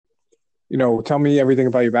Tell me everything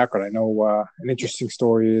about your background. I know an interesting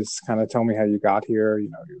story is kind of tell me how you got here.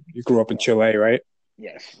 You grew up in So, Chile, right?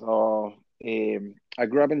 yes. I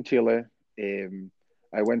grew up in Chile. Um,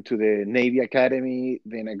 I went to the Navy Academy.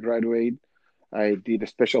 Then I graduated. I did the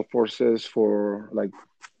special forces for like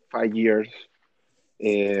 5 years.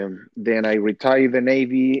 Then I retired the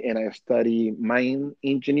Navy and I studied mine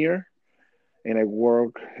engineer. And I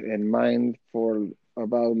work in mine for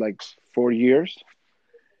about like 4 years.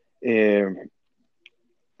 Um,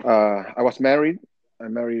 I was married. I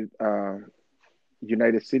married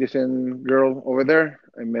United citizen girl over there.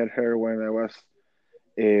 I met her when I was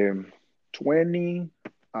um, 20.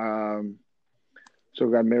 Um, so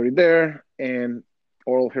got married there, and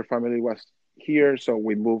all her family was here. So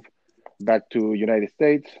we moved back to United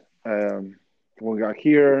States. Um, we got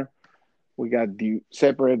here. We got the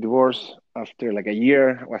separate divorce after like a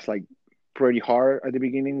year. It was like pretty hard at the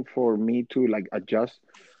beginning for me to like adjust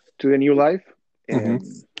to the new life, Hmm.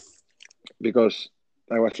 because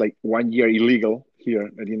I was like 1 year illegal here.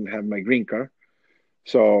 I didn't have my green card.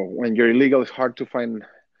 So when you're illegal, it's hard to find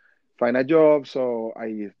a job. So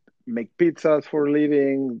I make pizzas for a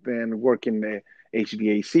living, then work in the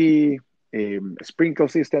HVAC, sprinkle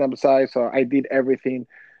system outside. So I did everything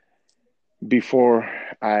before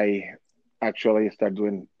I actually start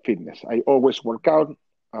doing fitness. I always work out.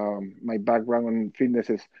 My background in fitness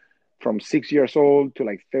is from 6 years old to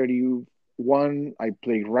like 31. I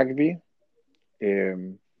played rugby.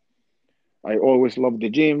 Um, I always loved the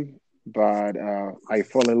gym, but I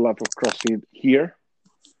fell in love with CrossFit here.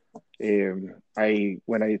 I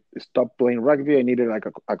when I stopped playing rugby, I needed like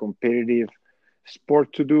a competitive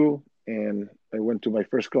sport to do, and I went to my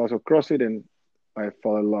first class of CrossFit, and I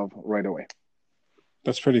fell in love right away.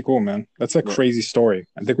 That's pretty cool, man. That's a Yeah, crazy story.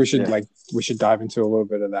 I think yeah, we should dive into a little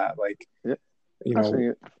bit of that, yeah. you Ask know,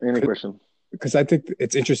 me any question. because I think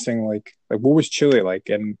it's interesting. Like what was Chile like,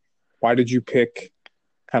 and why did you pick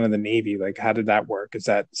kind of the Navy? Like, how did that work? Is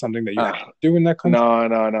that something that you Ah, actually do in that country? no,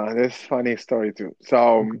 no, no. This funny story too.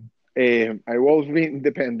 So, Okay. I always been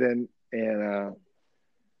independent, and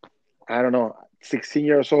I don't know. 16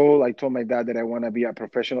 years old, I told my dad that I want to be a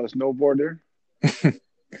professional snowboarder.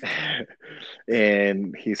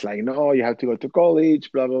 And he's like, no, you have to go to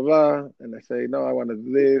college, blah, blah, blah. And I say, no, I want to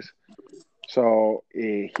do this. So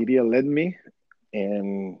he didn't let me.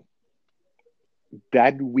 And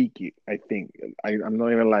that week, I think, I'm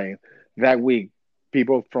not even lying, that week,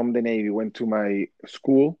 people from the Navy went to my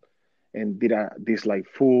school and did this like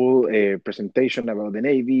full presentation about the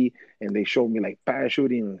Navy. And they showed me like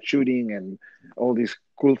parachuting, shooting, and all this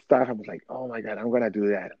cool stuff. I was like, oh my God, I'm going to do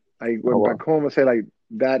that. I Oh went back well. home and said, like,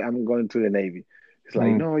 Dad, I'm going to the Navy. He's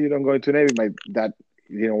like, Mm. no, you don't go into the Navy. My dad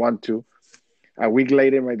didn't want to. A week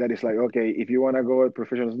later, my dad is like, okay, if you want to go a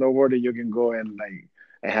professional snowboarder, you can go, and like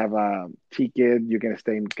I have a ticket. You can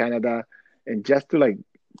stay in Canada, and just to like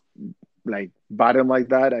bottom like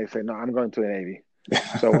that, I said, no, I'm going to the Navy.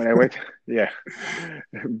 So when I went, yeah,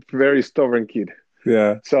 very stubborn kid.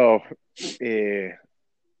 Yeah. So I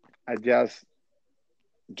just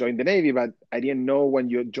joined the Navy, but I didn't know when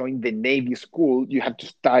you join the Navy school, you have to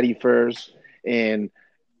study first, and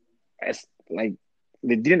it's like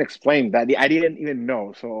they didn't explain that. I didn't even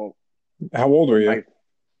know. So How old were when you? my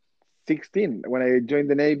 16. When I joined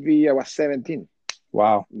the Navy, I was 17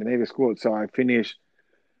 Wow. in the Navy school. So I finished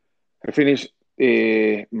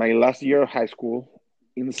my last year of high school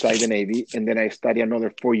inside the Navy, and then I studied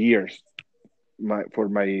another 4 years for uh,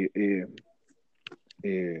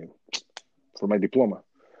 my diploma.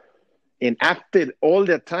 And after all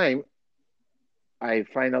that time, I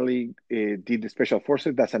finally did the special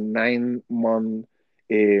forces. That's a 9 month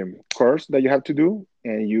course that you have to do,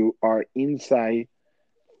 and you are inside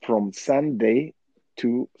from Sunday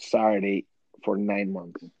to Saturday for 9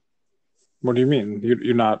 months. What do you mean?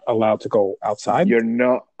 You're not allowed to go outside? You're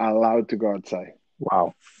not allowed to go outside.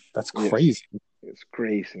 Wow. That's Yes, crazy. it's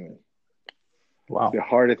crazy, man. Wow. The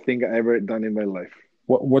hardest thing I ever done in my life.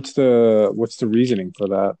 What's the reasoning for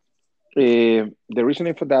that? The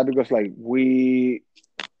reasoning for that, because like we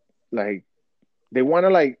like they want to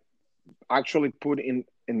like actually put in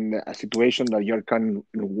a situation that you're kind of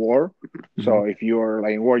in war. Hmm. So if you're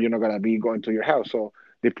like in war, you're not gonna be going to your house. So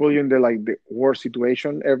they put you in the worst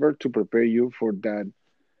situation ever to prepare you for that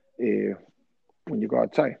uh, when you go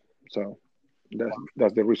outside. So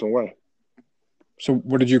that's the reason why. So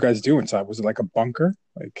what did you guys do inside? Was it like a bunker?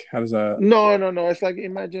 Like how does that? No, no, no. It's like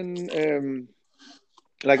imagine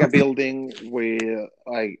like a building with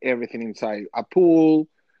like everything inside, a pool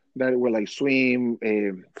that will like swim,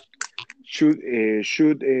 shoot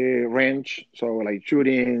range. So like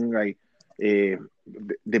shooting, like the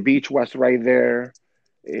beach was right there.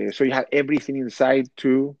 So you have everything inside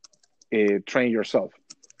to train yourself.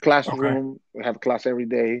 Okay. Classroom, we have class every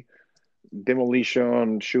day.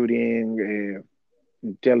 Demolition, shooting,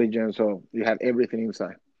 intelligence. So you have everything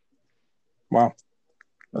inside. Wow.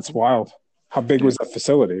 That's wild. How big Yeah, was that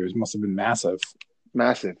facility? It must have been massive.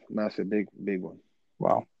 massive, massive, big, big one.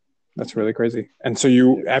 Wow. That's really Yeah, crazy. And so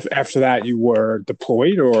you, yeah. after that, you were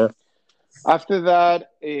deployed or? After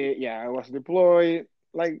that, yeah, I was deployed.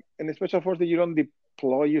 Like in the special forces, you don't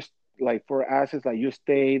deploy. Like for us, it's like you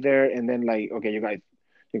stay there, and then like okay, you guys,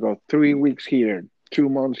 you go 3 weeks here, 2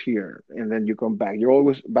 months here, and then you come back. You're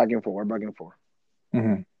always back and forth, back and forth.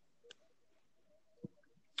 Mhm.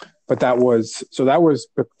 But that was, so that was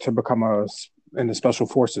to become in the special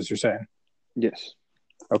forces, you're saying? Yes.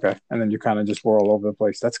 Okay. And then you kind of just were all over the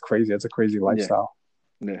place. That's crazy. That's a crazy Yeah. lifestyle.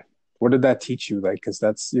 Yeah. What did that teach you? Like, because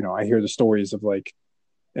that's, I hear the stories of like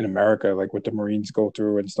in America, like what the Marines go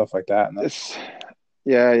through and stuff like that. And that's, It's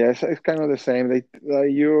yeah, yeah. It's kind of the same.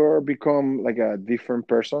 You're become like a different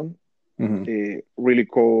person. Mhm. Really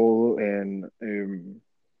cold and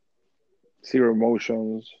zero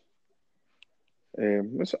emotions.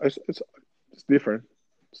 It's different.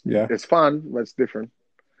 Yeah. It's fun, but it's different.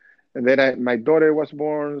 And then my daughter was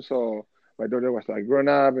born, so my daughter was like grown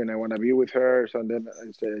up, and I want to be with her. So then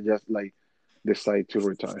I said, just like decide to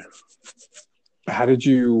retire. How did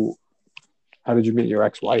you, how did you meet your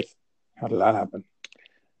ex-wife? How did that happen?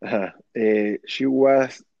 She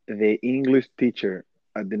was the English teacher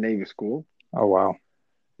at the Navy school. Oh, wow.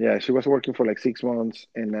 Yeah, she was working for like 6 months,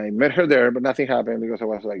 and I met her there, but nothing happened because I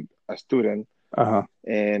was like a student. Uh-huh.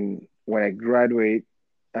 And when I graduate,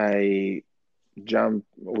 I jumped.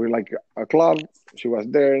 We're like a club. She was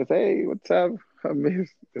there. And say, hey, what's up? I miss.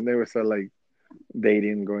 And they were so like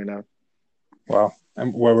dating, going out. Wow.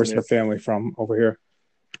 And where was Yeah. her family from over here?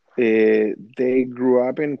 They grew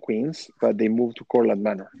up in Queens, but they moved to Cortland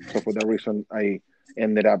Manor. So for that reason, I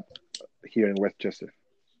ended up here in Westchester.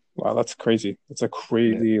 Wow, that's crazy. It's a Yeah,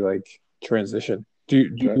 crazy like transition. Do you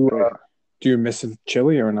do you crazy. do you miss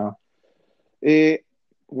Chile or no? Uh,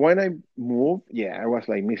 when I moved, yeah, I was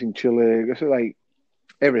like missing Chile. It's like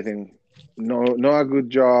everything. No, no, a good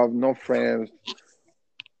job, no friends.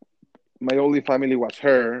 My only family was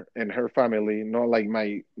her and her family, not like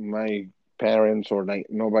my parents or like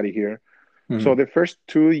nobody here. So Mhm. the first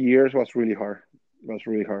 2 years was really hard. Was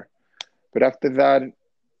really hard. But after that,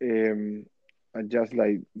 I just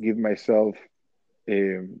like give myself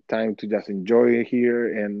time to just enjoy it here,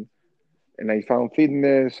 and I found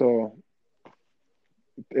fitness, so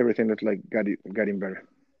everything that like getting better.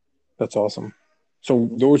 That's awesome. So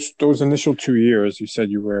those initial 2 years, you said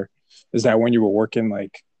you were, is that when you were working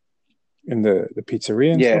like in the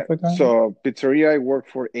pizzeria and stuff Yeah. like that? So pizzeria, I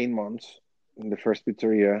worked for 8 months in the first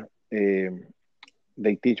pizzeria.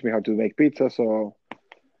 They teach me how to make pizza, so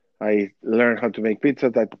I learned how to make pizza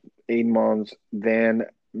that 8 months. Then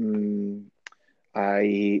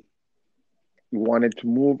I wanted to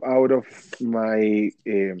move out of my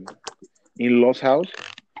in-laws house,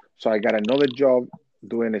 so I got another job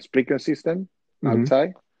doing a sprinkler system Hmm.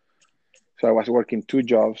 outside. So I was working two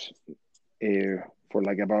jobs for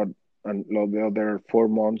like about the other 4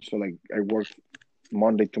 months. So like I worked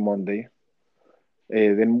Monday to Monday.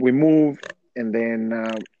 Then we moved, and then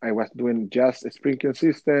I was doing just a sprinkler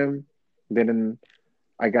system. Then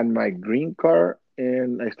I got my green card,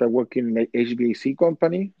 and I started working in an HVAC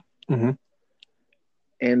company Hmm.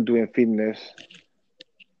 and doing fitness.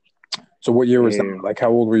 So what year was that? Uh, Like how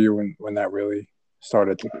old were you when that really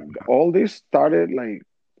started to? all this started like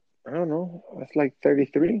I don't know. That's like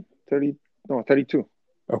 33, 30, no, 32.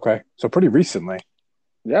 Okay, so pretty recently.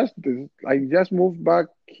 Yes, I just moved back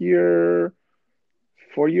here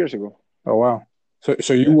 4 years ago. Oh wow. So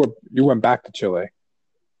Yeah. you went back to Chile.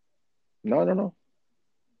 No, no, no.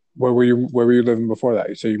 Where were you living before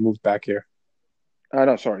that? So you moved back here.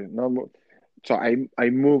 No, sorry. No, so I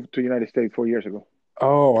moved to United States 4 years ago.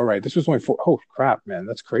 Oh, all right. This was only four. Oh crap, man,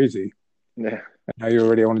 that's crazy. Yeah, And now you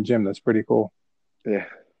already own a gym. That's pretty cool. yeah.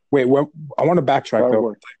 Wait, I want to backtrack Hard though.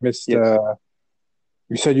 work. I missed. Yes.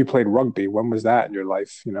 You said you played rugby. When was that in your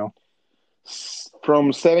life?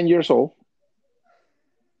 From 7 years old.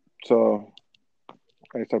 So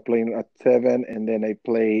I started playing at 7, and then I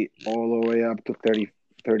play all the way up to 30,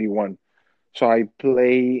 31. So I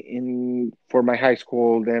play in for my high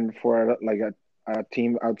school, then for like a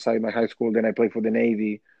team outside my high school. Then I play for the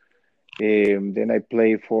Navy. Then I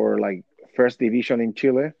play for like first division in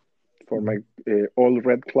Chile for Mhm. my All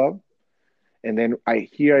Red club, and then I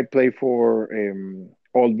play for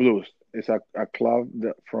All Blues. It's a club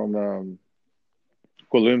from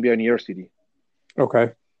Columbia University.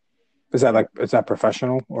 Okay. is that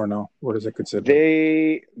professional or no? What is it considered?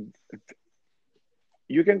 They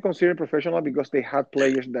you can consider professional because they have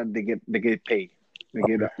players that they get paid.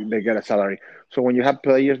 Okay. They get a salary. So when you have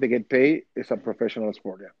players they get paid, it's a professional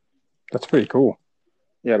sport. Yeah. That's pretty cool.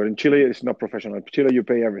 Yeah, but in Chile it's not professional. In Chile you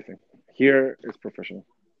pay everything. Here it's professional.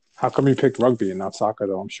 How come you picked rugby and not soccer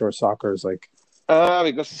though? I'm sure soccer is like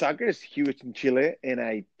Because soccer is huge in Chile, and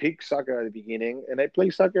I picked soccer at the beginning, and I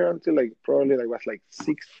played soccer until like probably I was like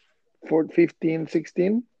 15,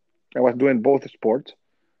 16. I was doing both sports,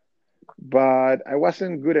 but I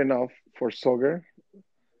wasn't good enough for soccer,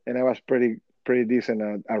 and I was pretty decent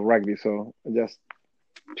at rugby, so I just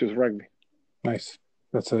choose rugby. nice.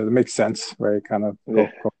 That makes sense, right? Kind of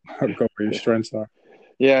Yeah, go where your strengths are.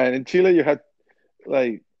 yeah. And in Chile, you had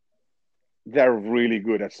like they're really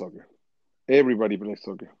good at soccer. Everybody plays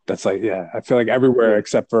soccer. That's like yeah, I feel like everywhere Yeah,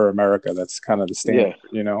 except for America, that's kind of the yeah, standard.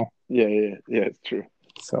 yeah. It's true.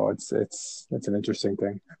 So it's an interesting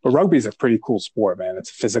thing. But rugby is a pretty cool sport, man. It's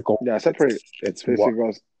physical. Yeah, it's a pretty It's what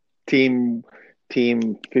physical team,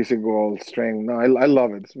 team physical strength. No, I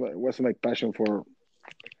love it. It was my passion for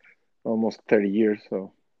almost 30 years.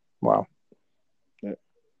 So wow. yeah.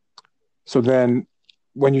 So then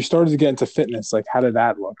when you started to get into fitness, like how did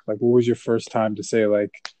that look? Like what was your first time to say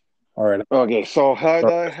like, all right, I'm Okay, so how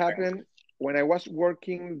start that lifting? happened? When I was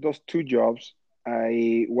working those two jobs,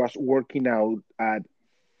 I was working out at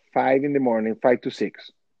 5 in the morning, 5 to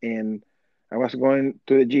 6, and I was going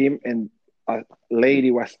to the gym, and a lady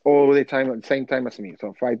was all the time at the same time as me,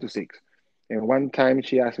 so 5 to 6. And one time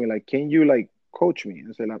she asked me like, "Can you like coach me?"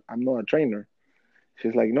 I said, like, "I'm not a trainer."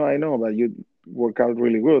 She's like, "No, I know, but you work out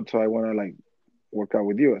really good, so I want to like work out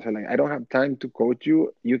with you." I said, like, "I don't have time to coach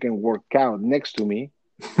you. You can work out next to me,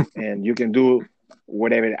 and you can do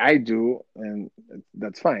whatever I do, and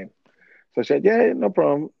that's fine." So I said, "Yeah, no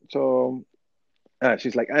problem." So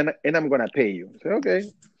she's like, and I'm gonna pay you. I said, okay.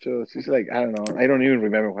 So she's like, I don't know, I don't even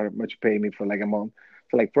remember how much you pay me for like a month.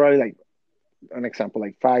 So like probably like an example,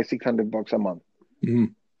 like 500-600 bucks a month.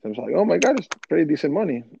 Mhm. So I was like, oh my God, it's pretty decent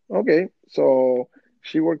money. Okay. So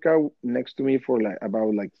she worked out next to me for like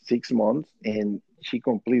about like 6 months, and she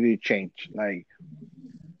completely changed. Like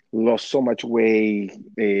lost so much weight,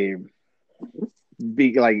 big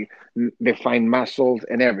like defined muscles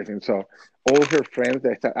and everything. So all her friends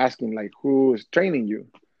they start asking like, who's training you?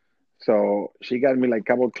 So she got me like a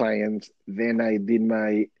couple clients. Then I did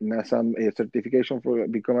my NASM certification for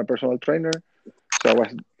become a personal trainer. So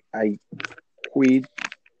I quit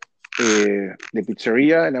the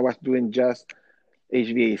pizzeria, and I was doing just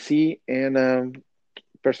HVAC and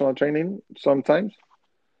personal training sometimes.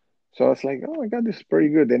 So I was like, oh my God, this is pretty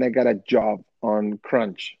good. Then I got a job on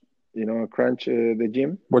Crunch, Crunch, the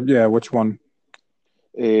gym, What yeah, which one?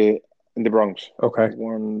 in the Bronx, Okay.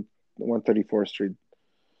 134th Street.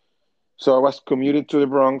 So I was commuting to the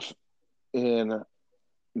Bronx, and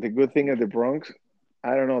the good thing at the Bronx,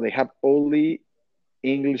 I don't know, they have only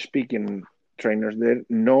English speaking trainers there,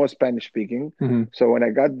 no Spanish speaking. Hmm. So when I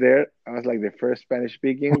got there, I was like the first Spanish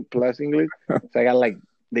speaking plus English. So I got like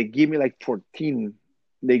they give me like 14.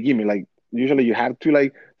 They give me like usually you have to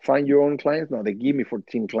like find your own clients. No, they give me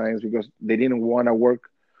 14 clients because they didn't want to work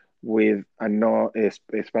with a no a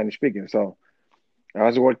Spanish speaking. So I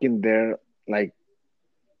was working there like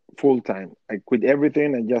full time. I quit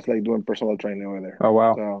everything and just like doing personal training over there. Oh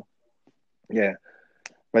wow. So yeah,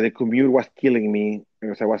 but the commute was killing me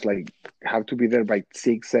because I was like have to be there by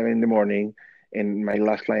 6, 7 in the morning, and my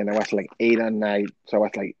last client I was like 8 at night, so I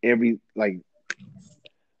was like every like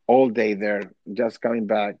all day there, just coming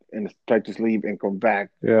back and try to sleep and come back,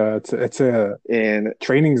 Yeah, it's a and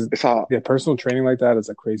training's it's a yeah, personal training like that is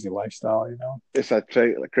a crazy lifestyle. it's a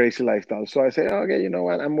crazy lifestyle. So I say, okay, you know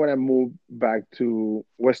what, I'm gonna move back to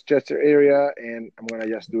Westchester area, and I'm gonna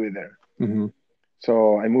just do it there. Hmm.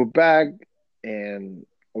 So I moved back, and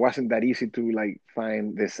it wasn't that easy to like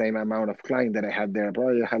find the same amount of clients that I had there.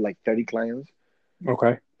 Probably I had like 30 clients.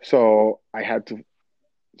 Okay. So I had to.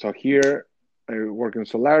 So here I work in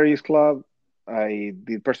Solaris Club. I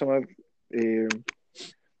did uh,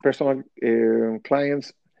 personal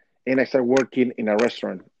clients, and I started working in a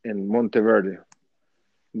restaurant in Monteverde.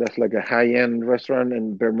 That's like a high end restaurant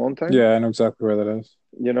in Vermonte. Yeah, I know exactly where that is.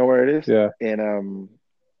 You know where it is? Yeah. And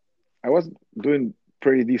I was doing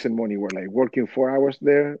pretty decent money. We're like working 4 hours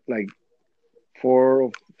there, like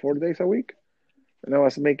 4 days a week, and I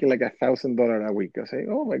was making like $1,000 a week. I say,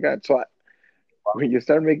 oh my God! So when you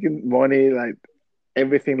start making money, like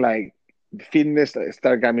everything, like fitness,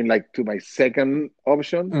 start coming like to my second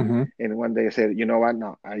option. Hmm. And one day I said, you know what?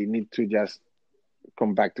 No, I need to just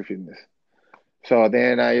come back to fitness. So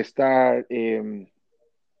then I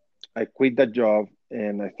quit that job,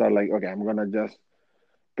 and I started like, okay, I'm gonna just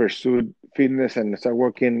pursue fitness and start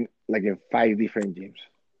working like in 5 different gyms,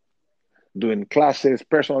 doing classes,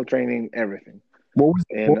 personal training, everything. What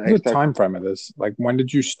And was I the start, time frame of this? Like when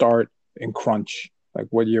did you start in Crunch? Like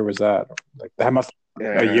what year was that? Like that must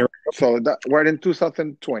a year. so that we're in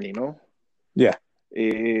 2020, no? Yeah.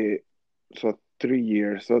 Uh, so 3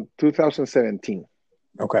 years, so 2017,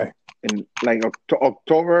 Okay. in like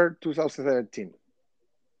October 2017,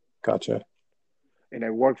 Gotcha. and I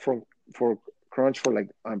worked for Crunch for like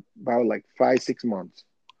about like 5 6 months.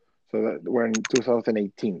 So that we're in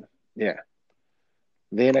 2018. Yeah.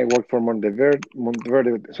 Then I worked for Monteverde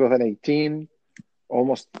 2018,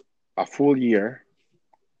 almost a full year,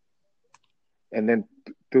 and then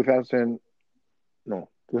 2000 no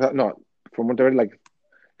 2000, no for Monteverde like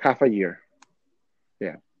half a year.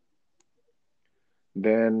 Yeah.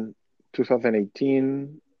 Then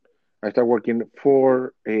 2018, I started working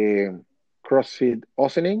for CrossFit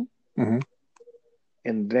Ossining, Hmm.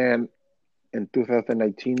 and then in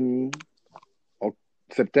 2019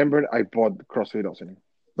 September I bought CrossFit Ossining.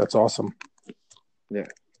 That's awesome. Yeah.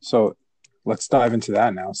 So let's dive into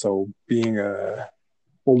that now. So being a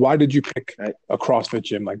well, why did you pick I, a CrossFit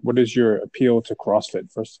gym? Like what is your appeal to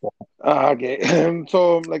CrossFit, first of all? okay.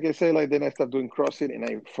 So like I say, like then I started doing CrossFit, and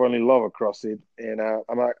I fell in love with CrossFit, and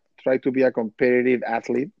try to be a competitive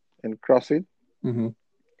athlete in CrossFit. Hmm.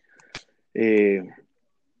 Uh,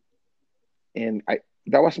 and I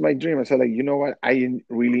that was my dream. I said, like, you know what?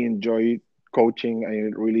 Really enjoy coaching.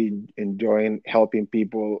 I really enjoy helping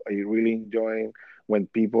people. I really enjoy when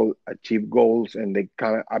people achieve goals and they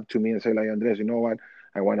come up to me and say, like, Andres, you know what?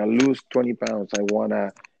 I want to lose 20 pounds. I want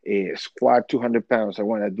to squat 200 pounds. I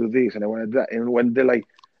want to do this and I want to do that. And when they like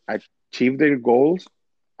achieve their goals,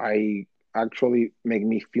 I actually make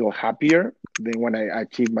me feel happier than when I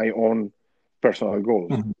achieve my own personal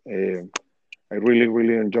goals. Hmm. I really,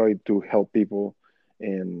 really enjoy to help people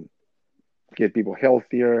and get people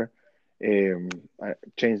healthier,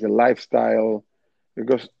 change the lifestyle,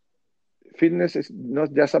 because fitness is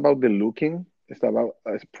not just about the looking. It's about,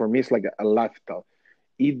 for me, it's like a lifestyle.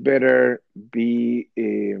 Eat better, be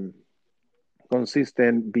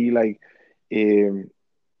consistent, be like, I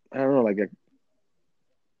don't know, like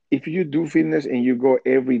if you do fitness and you go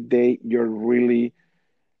every day, you're really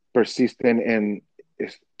persistent and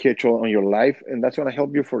schedule on your life, and that's going to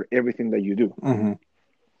help you for everything that you do. Hmm.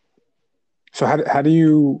 So how do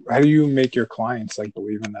you make your clients like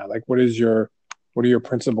believe in that? Like what are your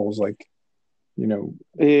principles like, you know?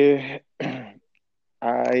 Uh,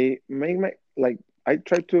 I make my like I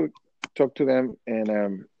try to talk to them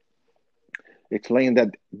and explain that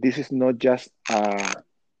this is not just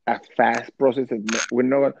a fast process. We're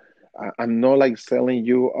not. I'm not like selling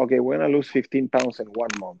you. Okay, we're gonna lose 15 pounds in 1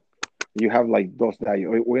 month. You have like those diet.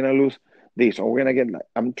 We're gonna lose this, or we're gonna get. Like,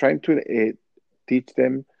 I'm trying to teach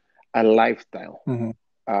them a lifestyle. Hmm.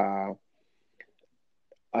 Uh,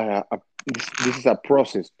 this is a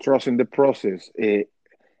process. Trust in the process.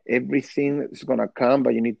 Everything is gonna come,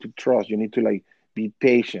 but you need to trust. You need to like be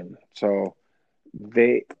patient. So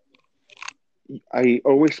they, I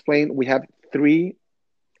always explain we have three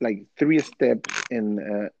steps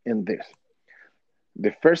in this.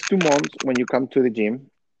 The first 2 months when you come to the gym,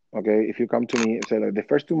 okay, if you come to me, say like the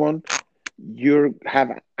first 2 months, you have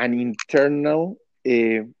an internal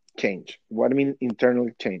change. What I mean internal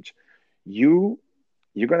change? You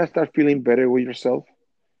you're gonna start feeling better with yourself.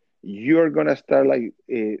 You're gonna start like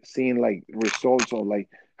seeing like results of like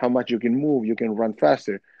how much you can move, you can run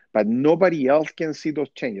faster, but nobody else can see those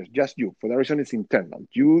changes, just you. For that reason, it's internal.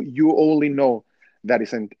 You only know that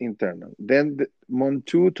is internal. Then month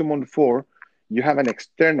 2 to month 4, you have an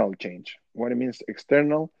external change. What it means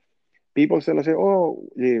external, people say, oh,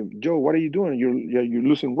 Joe, what are you doing? You're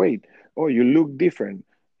losing weight. Oh, you look different.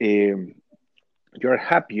 um, you're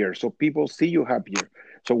happier, so people see you happier.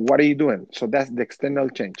 So what are you doing? So that's the external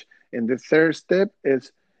change. And the third step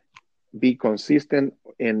is be consistent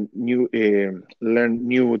and learn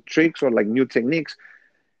new tricks or like new techniques.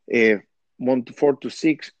 uh, Month 4 to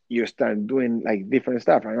 6, you start doing like different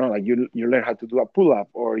stuff. I don't know, like you learn how to do a pull up,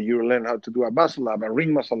 or you learn how to do a muscle up, a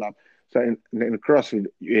ring muscle up. So in CrossFit,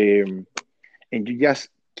 and you just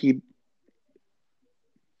keep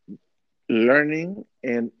learning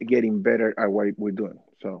and getting better at what we're doing.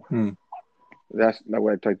 So Hmm. that's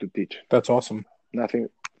what I try to teach. That's awesome. Nothing.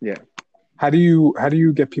 Yeah. How do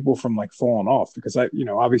you get people from like falling off? Because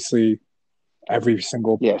obviously every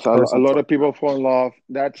single Yes. A person. lot of people fall in love.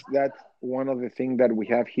 That's one of the things that we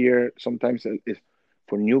have here. Sometimes is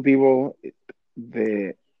for new people,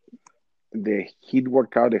 the the heat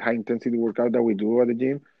workout, the high intensity workout that we do at the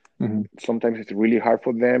gym. Mhm. Sometimes it's really hard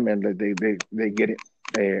for them, and they get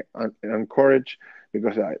encouraged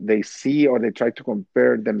because they see or they try to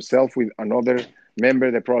compare themselves with another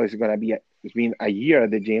member that probably is going to be it's been a year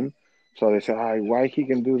at the gym. So they say, why he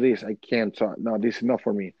can do this, I can't. So no, this is not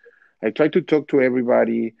for me. I try to talk to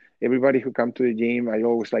everybody who come to the gym. I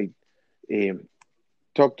always like um,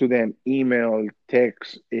 talk to them, email,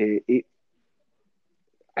 text. I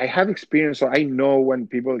have experience, so I know when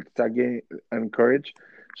people start getting encouraged.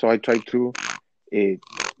 So I try to uh,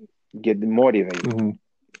 get motivated. Mhm.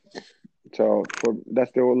 So for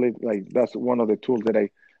that's the only like that's one of the tools that I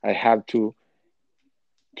have to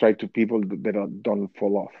try to people that don't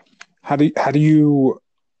fall off. How do you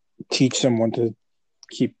teach someone to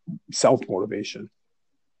keep self motivation?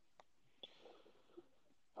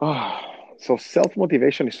 So self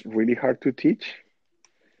motivation is really hard to teach,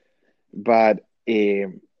 but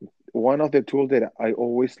one of the tools that I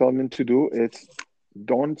always tell them to do is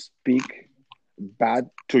don't speak bad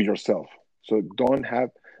to yourself. So don't have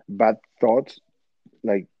bad thoughts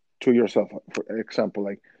like to yourself. For example,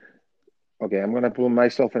 like okay, I'm gonna put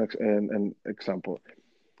myself an example.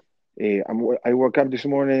 I woke up this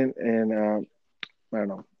morning and I don't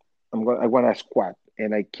know. I want to squat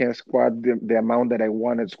and I can't squat the amount that I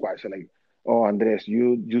wanted to squat. So like, oh Andres,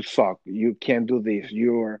 you suck. You can't do this.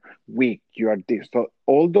 You're weak. You are this. So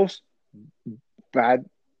all those bad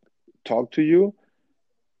talk to you,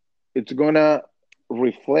 it's gonna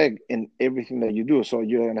reflect in everything that you do. So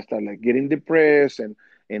you're gonna start like getting depressed and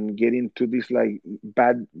get into this like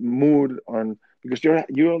bad mood on because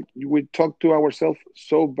we talk to ourselves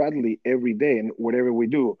so badly every day and whatever we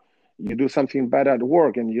do. You do something bad at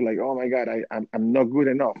work and you're like, oh my God, I'm not good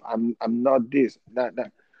enough. I'm not this, that.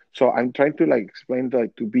 So I'm trying to like explain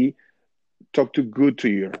like to be talk to good to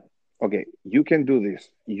you. Okay, you can do this.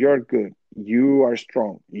 You're good. You are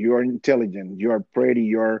strong. You are intelligent. You are pretty.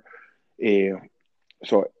 You're uh,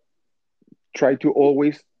 so try to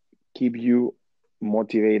always keep you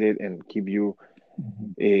motivated and keep you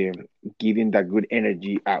Mhm. uh, giving that good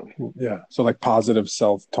energy out. Yeah. So like positive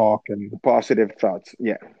self talk and Positive thoughts.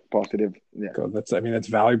 Yeah. Positive. Yeah. that's, I mean, that's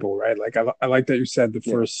valuable, right? Like I like that you said the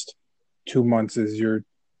Yeah. first 2 months is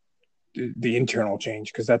the internal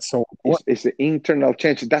change because that's so important. It's the internal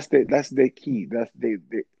change. That's the key. That's the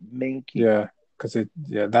main key. Yeah. Because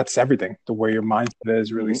that's everything. The way your mindset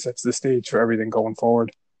is really Hmm. sets the stage for everything going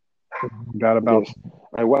forward. There's no doubt about Yes.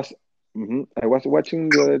 I was watching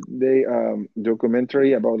the other day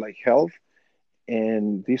documentary about like health,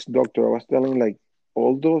 and this doctor was telling like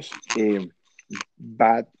all those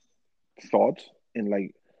bad thoughts and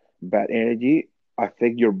like bad energy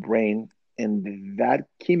affect your brain, and that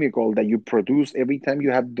chemical that you produce every time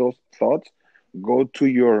you have those thoughts go to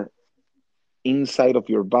your inside of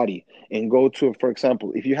your body and go to, for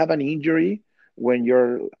example, if you have an injury when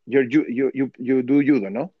you do judo,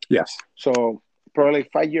 no? yes. So probably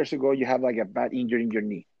 5 years ago you have like a bad injury in your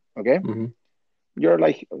knee. Okay, Hmm. you're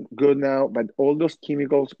like good now, but all those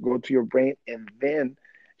chemicals go to your brain and then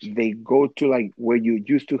they go to like where you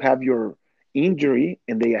used to have your injury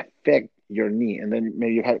and they affect your knee. And then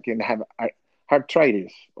maybe can have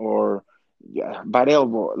arthritis or yeah, bad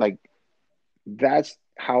elbow. Like that's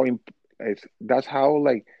how, that's how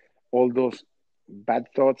like all those bad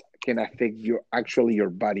thoughts can affect your actually your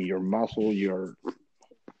body, your muscle, your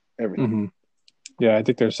everything. Hmm. Yeah, I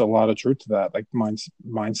think there's a lot of truth to that. Like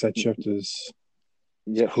mindset shift is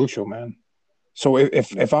Yes. crucial, man. So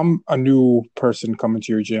if I'm a new person coming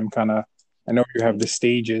to your gym, kind of, I know you have the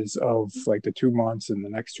stages of like the 2 months and the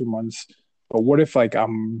next 2 months, but what if like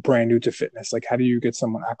I'm brand new to fitness? Like, how do you get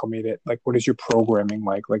someone acclimated? Like, what is your programming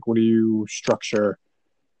like? Like, what do you structure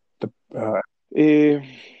the? Uh,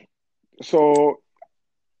 so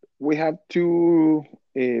we have two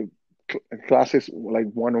classes like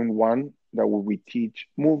one-on-one that will we teach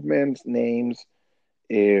movements, names,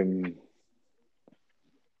 um,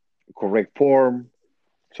 correct form.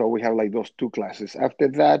 So we have like those two classes. After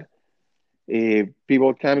that,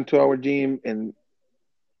 people come to our gym and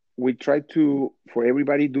we try to for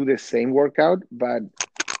everybody do the same workout but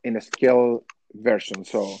in a scale version.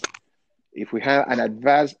 So if we have an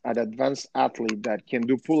advanced athlete that can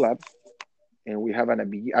do pull-ups and we have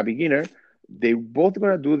a beginner, they both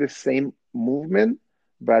gonna do the same movement,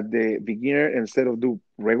 but the beginner instead of do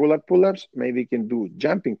regular pull-ups, maybe can do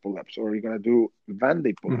jumping pull-ups or you're gonna do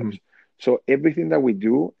Van-Day Mhm. pull-ups. So everything that we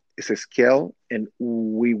do is a scale, and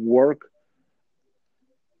we work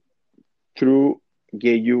through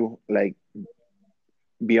get you like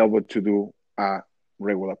be able to do a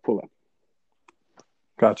regular pull-up.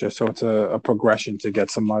 Gotcha. So it's a progression to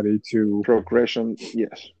get somebody to Progression,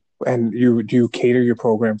 yes. And do you cater your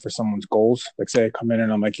program for someone's goals? Like, say I come in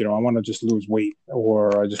and I'm like, I want to just lose weight,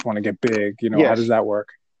 or I just want to get big. How does Yes, that work?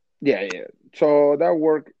 yeah. So that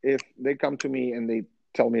work if they come to me and they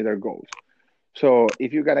tell me their goals. So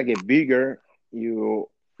if you gotta get bigger, you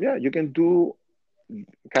can do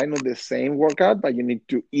kind of the same workout, but you need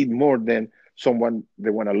to eat more than someone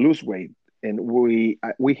that want to lose weight. And we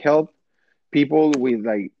help people with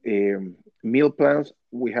like meal plans.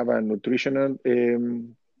 We have a nutritional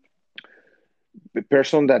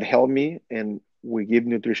person that helped me, and we give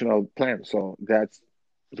nutritional plans. So that's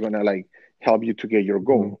gonna like help you to get your Mhm.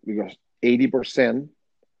 goal because 80%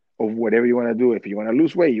 of whatever you want to do, if you want to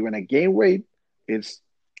lose weight, you want to gain weight, it's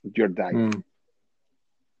your diet. Mm.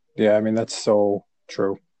 Yeah, I mean that's so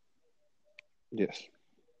true. Yes.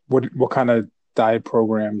 What kind of diet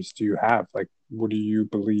programs do you have? Like, what do you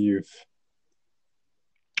believe?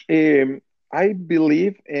 I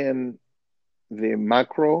believe in the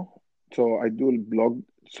macro, so I do blog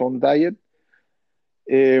some diet.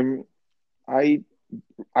 Um, I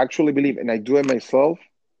actually believe, and I do it myself.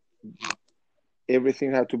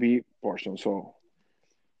 Everything has to be portion. So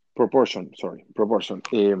proportion. Sorry, proportion.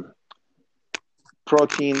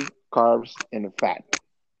 Protein, carbs, and fat.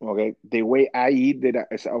 Okay, the way I eat that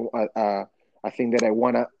is I think that I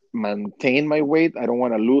want to maintain my weight. I don't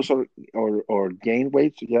want to lose or gain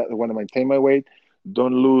weight. So yeah, I want to maintain my weight,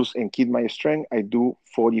 don't lose and keep my strength. I do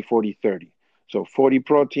 40-40-30. So 40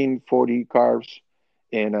 protein, 40 carbs,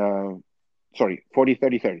 and sorry,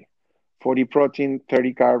 40-30-30. 40 protein,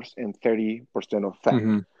 30 carbs, and 30% of fat.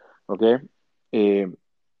 Hmm. Okay, um,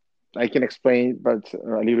 I can explain, but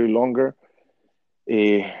a little longer.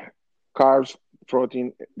 Uh, Carbs,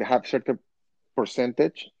 protein, they have certain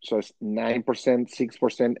percentage. So it's 9%,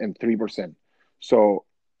 6%, and 3%. So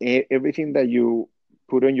everything that you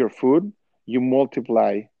put on your food, you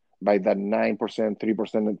multiply by that 9%,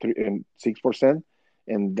 3%, and 6%.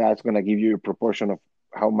 And that's going to give you a proportion of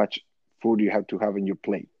how much food you have to have in your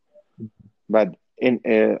plate. But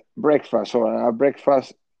in breakfast, so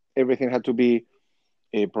breakfast, everything had to be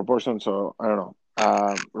a proportion. So I don't know.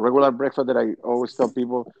 Regular breakfast that I always tell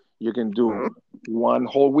people, you can do one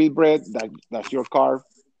whole wheat bread. That's your carb.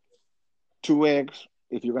 2 eggs.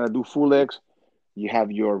 If you're gonna do full eggs, you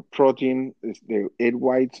have your protein is the egg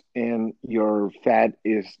whites, and your fat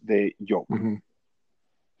is the yolk. Hmm.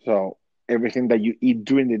 So everything that you eat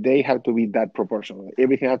during the day have to be that proportional.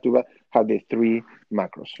 Everything have to have the three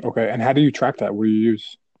macros. Okay, and how do you track that? What do you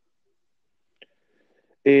use?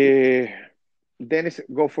 Uh, then it's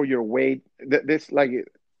go for your weight. This like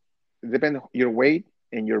depend on your weight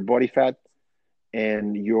and your body fat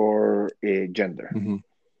and your gender. Hmm.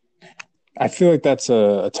 I feel like that's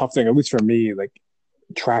a tough thing, at least for me. Like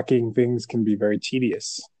tracking things can be very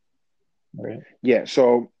tedious, right? Yeah,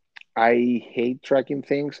 so I hate tracking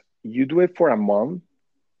things. You do it for a month,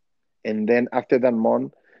 and then after that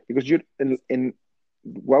month, because you in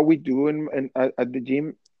what we do at the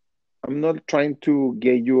gym, I'm not trying to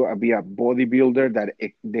get you to be a bodybuilder that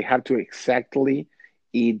they have to exactly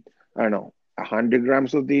eat, I don't know, 100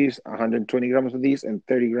 grams of this, 120 grams of this, and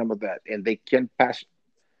 30 grams of that, and they can pass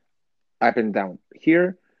up and down.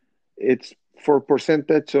 Here, it's for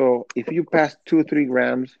percentage. So if you pass 2-3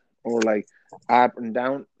 grams or like up and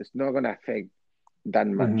down, it's not gonna affect that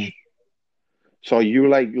Hmm. much. So you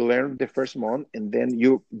like learn the first month, and then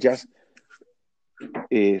you just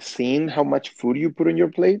seeing how much food you put on your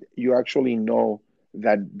plate, you actually know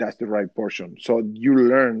that that's the right portion. So you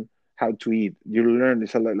learn how to eat. You learn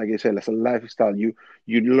it's a, like I said, it's a lifestyle. You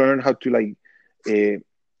learn how to like uh,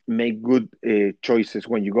 make good choices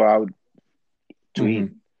when you go out to eat.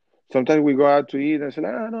 Hmm. Sometimes we go out to eat and say,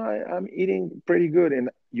 "Ah, no, I'm eating pretty good," and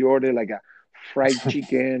you order like a fried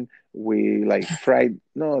chicken. We like fried.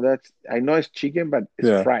 No, that's I know it's chicken, but it's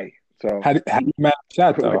Yeah. fried. So How do you manage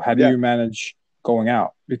that though? How do yeah, you manage going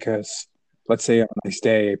out? Because let's say on a nice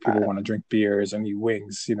day, people uh, want to drink beers and eat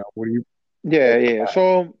wings. What do you? yeah.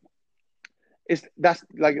 So it's that's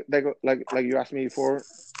like you asked me before.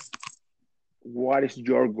 What is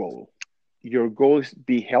your goal? Your goal is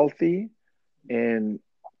be healthy and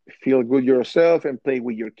feel good yourself and play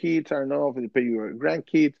with your kids. I don't know if you play with your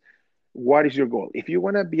grandkids. What is your goal? If you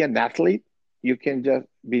want to be an athlete, you can just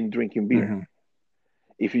be drinking beer. Hmm.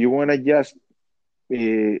 If you want to just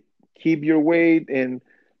uh, keep your weight and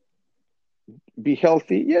be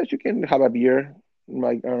healthy, yes, you can have a beer,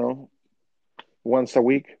 like I don't know, once a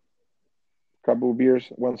week, couple of beers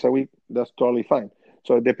once a week. That's totally fine.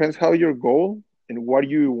 So it depends how your goal and what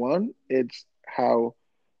you want. It's how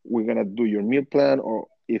we're gonna do your meal plan, or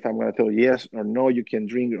if I'm gonna tell you yes or no, you can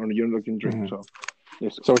drink or you can drink. Hmm. So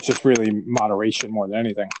yes, So it's just really moderation more than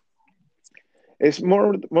anything. It's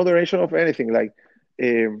more moderation of anything. Like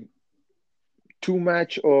um, too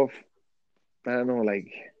much of, I don't know,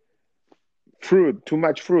 like fruit. Too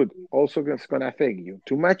much fruit also is gonna affect you.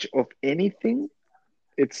 Too much of anything,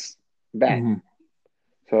 it's bad. Hmm.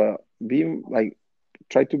 So be like,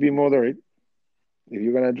 try to be moderate. If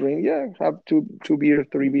you're gonna drink, yeah, have two beers,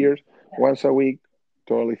 3 beers once a week,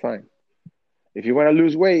 totally fine. If you want to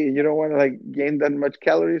lose weight and you don't want to like gain that much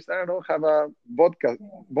calories, I don't know, have a vodka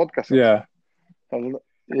sauce, Yeah, have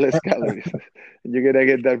less calories. You're gonna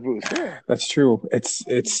get that boost. Yeah, that's true. it's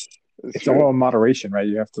It's all true. in moderation, right?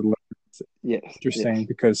 You have to learn what Yes, you're yes, saying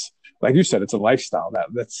because, like you said, it's a lifestyle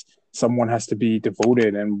that's someone has to be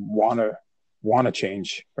devoted and wanna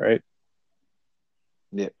change, right?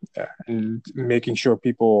 yeah. Yeah, and making sure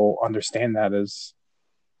people understand that is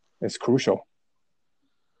crucial.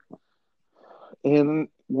 And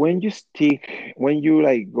when you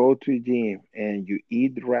like go to the gym and you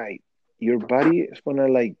eat right, your body is gonna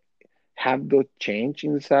like have the change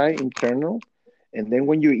inside, internal. And then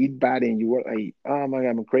when you eat bad and you are like, oh my God,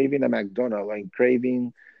 I'm craving a McDonald's, I'm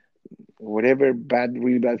craving whatever bad,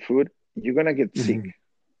 really bad food, you're gonna get sick. Hmm.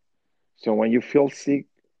 So when you feel sick,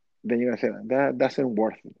 then you're gonna say that doesn't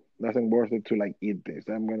worth it. Doesn't worth it to like eat this.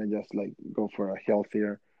 I'm gonna just like go for a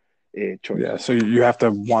healthier choice. Yeah, so you have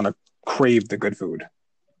to want to crave the good food.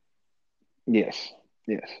 Yes,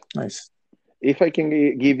 yes. Nice. If I can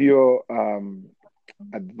give you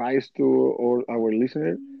advice to all our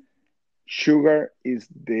listeners, sugar is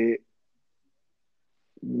the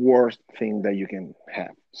worst thing that you can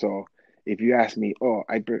have. So if you ask me, oh,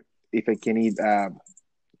 if I can eat a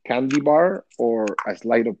candy bar or a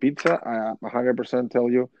slice of pizza, I 100% tell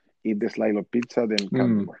you eat the slice of pizza than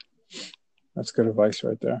candy Mm, bar. that's good advice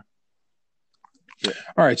right there. Yeah.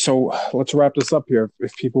 All right, so let's wrap this up here.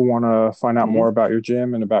 If people want to find out Hmm. more about your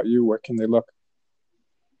gym and about you, where can they look?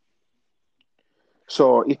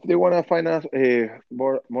 So if they want to find out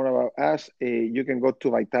more about us, you can go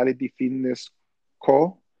to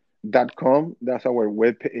vitalityfitnessco.com. That's our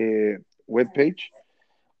web page,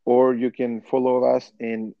 or you can follow us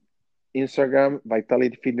in Instagram,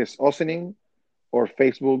 Vitality Fitness Oceaning, or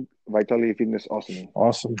Facebook, Vitality Fitness Oceaning.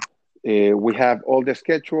 Awesome. We have all the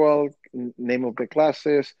schedule, name of the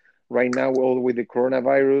classes. Right now, all with the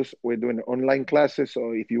coronavirus, we're doing online classes.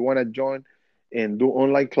 So if you want to join and do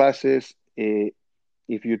online classes, if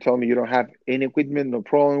you tell me you don't have any equipment, no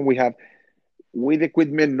problem. We have with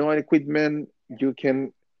equipment, no equipment, you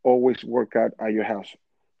can always work out at your house.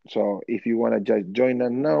 So if you want to just join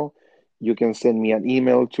us now, you can send me an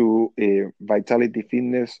email to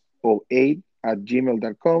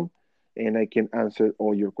vitalityfitness08@gmail.com and I can answer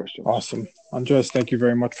all your questions. Awesome. Andres, thank you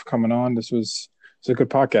very much for coming on. It's a good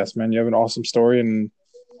podcast, man. You have an awesome story, and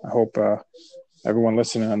I hope everyone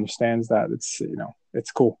listening understands that it's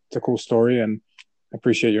cool. It's a cool story, and I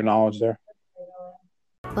appreciate your knowledge there.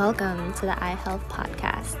 Welcome to the iHealth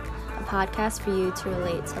Podcast, a podcast for you to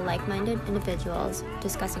relate to like-minded individuals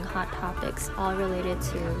discussing hot topics all related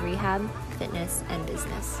to rehab, fitness, and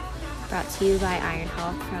business. Brought to you by Iron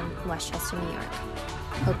Health from Westchester, New York.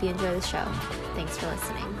 Hope you enjoy the show. Thanks for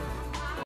listening.